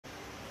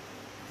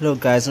Hello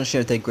guys, I'm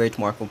share with a great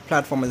market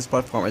platform. This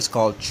platform is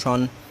called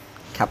Tron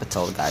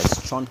Capital, guys.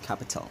 Tron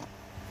Capital.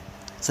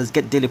 It says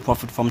get daily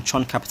profit from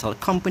Tron Capital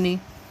company. You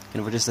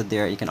can register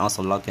there. You can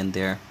also log in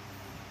there.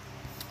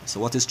 So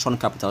what is Tron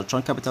Capital?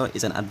 Tron Capital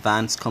is an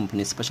advanced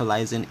company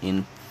specializing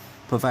in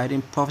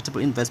providing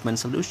profitable investment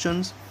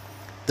solutions.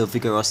 The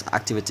vigorous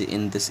activity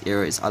in this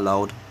area is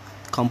allowed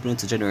the company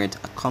to generate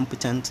a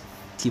competent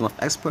team of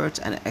experts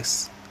and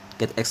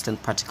get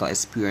excellent practical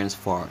experience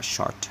for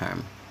short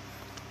term.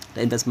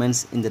 The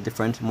investments in the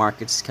different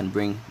markets can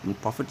bring in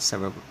profit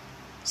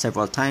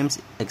several times,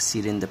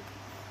 exceeding the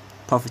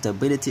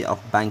profitability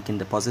of banking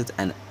deposit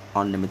and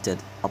unlimited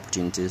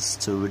opportunities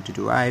to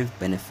derive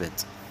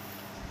benefit.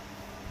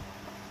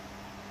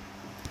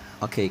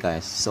 Okay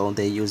guys, so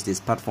they use these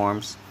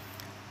platforms: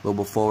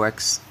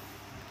 RoboForex,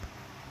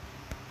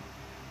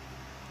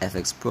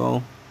 FX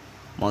Pro,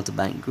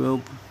 Multibank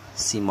Group,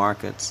 C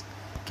Markets,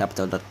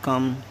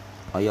 Capital.com,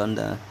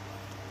 Oyonda,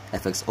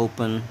 FX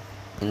Open,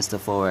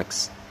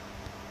 InstaForex,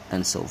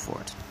 and so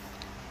forth.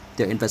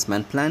 Their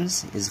investment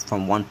plans is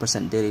from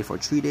 1% daily for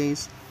 3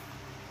 days,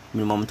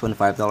 minimum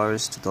 $25,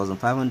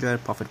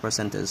 $2,500, profit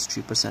percentage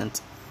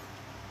 3%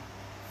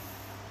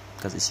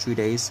 because it's 3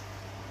 days,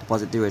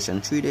 deposit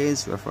duration 3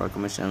 days, referral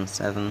commission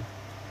 7,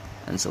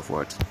 and so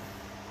forth.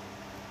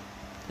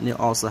 And they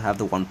also have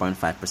the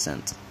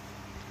 1.5%.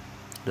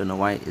 Don't know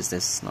why is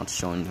this not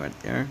showing right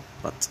there,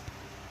 but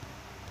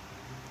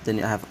then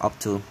you have up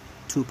to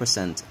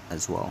 2%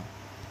 as well.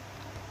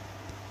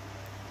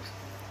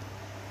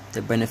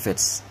 The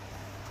benefits: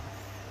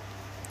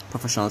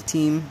 professional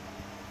team,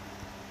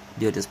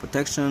 DOD's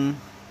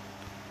protection,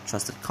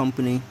 trusted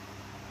company,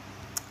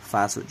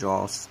 fast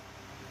withdrawals.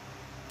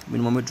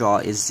 Minimum withdrawal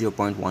is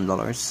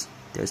 $0.1.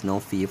 There's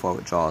no fee for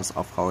withdrawals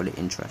of hourly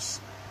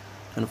interest.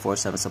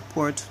 24/7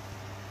 support.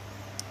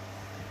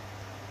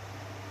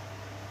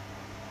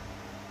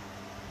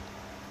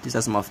 These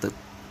are some of the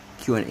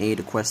Q&A,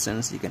 the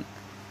questions you can,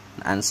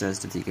 answers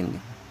that you can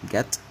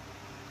get.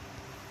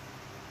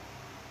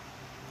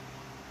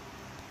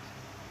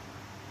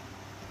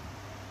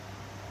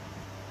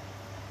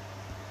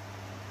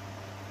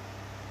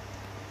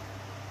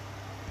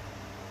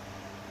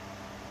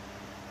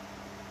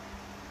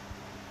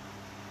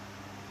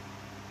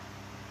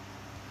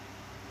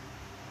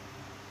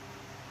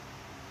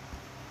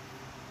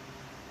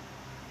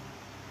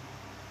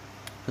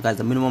 So guys,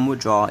 the minimum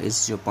withdrawal is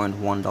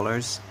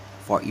 $0.1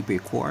 for ePay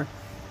Core,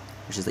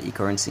 which is the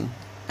e-currency,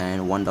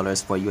 and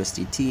 $1 for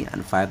USDT,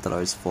 and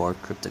 $5 for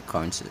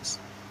cryptocurrencies.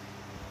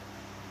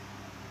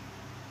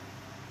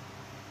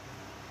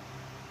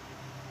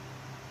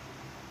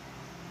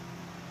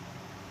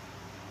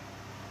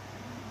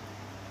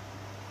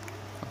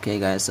 Okay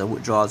guys, so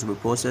withdrawals will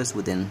be processed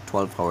within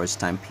 12 hours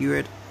time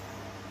period.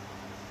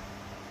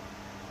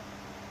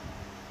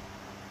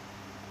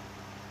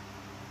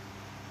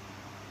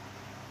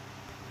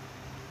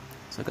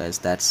 So guys,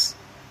 that's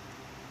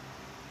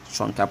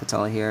Tron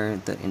Capital here,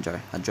 the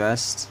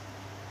address,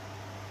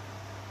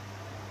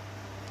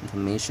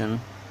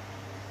 information,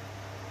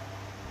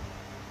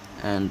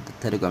 and the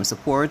Telegram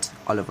support,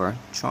 Oliver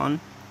Tron.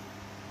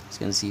 As you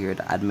can see here,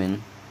 the admin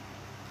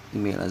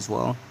email as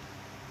well.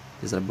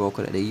 These are the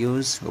broker that they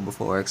use: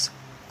 RoboForex,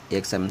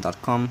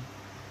 AXM.com,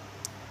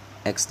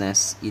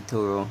 XNES,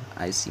 eToro,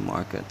 IC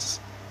Markets.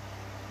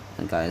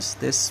 And guys,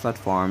 this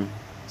platform,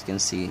 as you can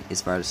see,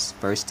 is very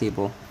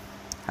stable.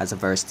 Has a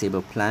very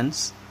stable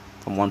plans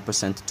from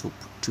 1% to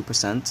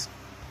 2%,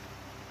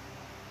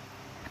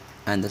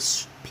 and the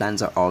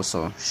plans are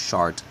also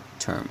short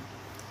term.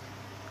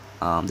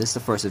 This is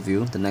the first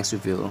review. The next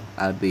review,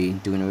 I'll be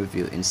doing a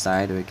review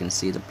inside where you can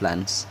see the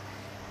plans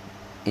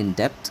in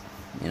depth.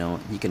 You know,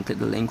 you can click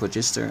the link,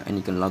 register, and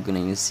you can log in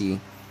and you see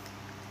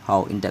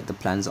how in depth the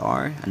plans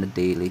are and the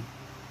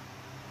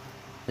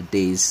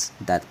days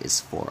that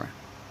is for.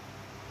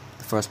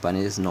 The first plan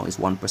is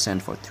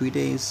 1% for 3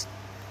 days.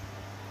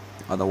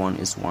 The other one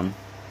is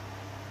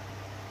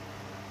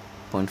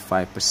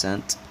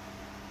 1.5%.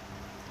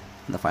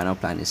 The final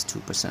plan is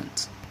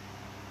 2%,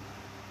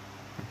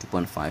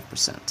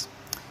 2.5%.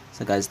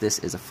 So guys, this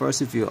is the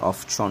first review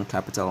of Tron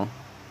Capital.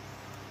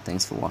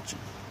 Thanks for watching.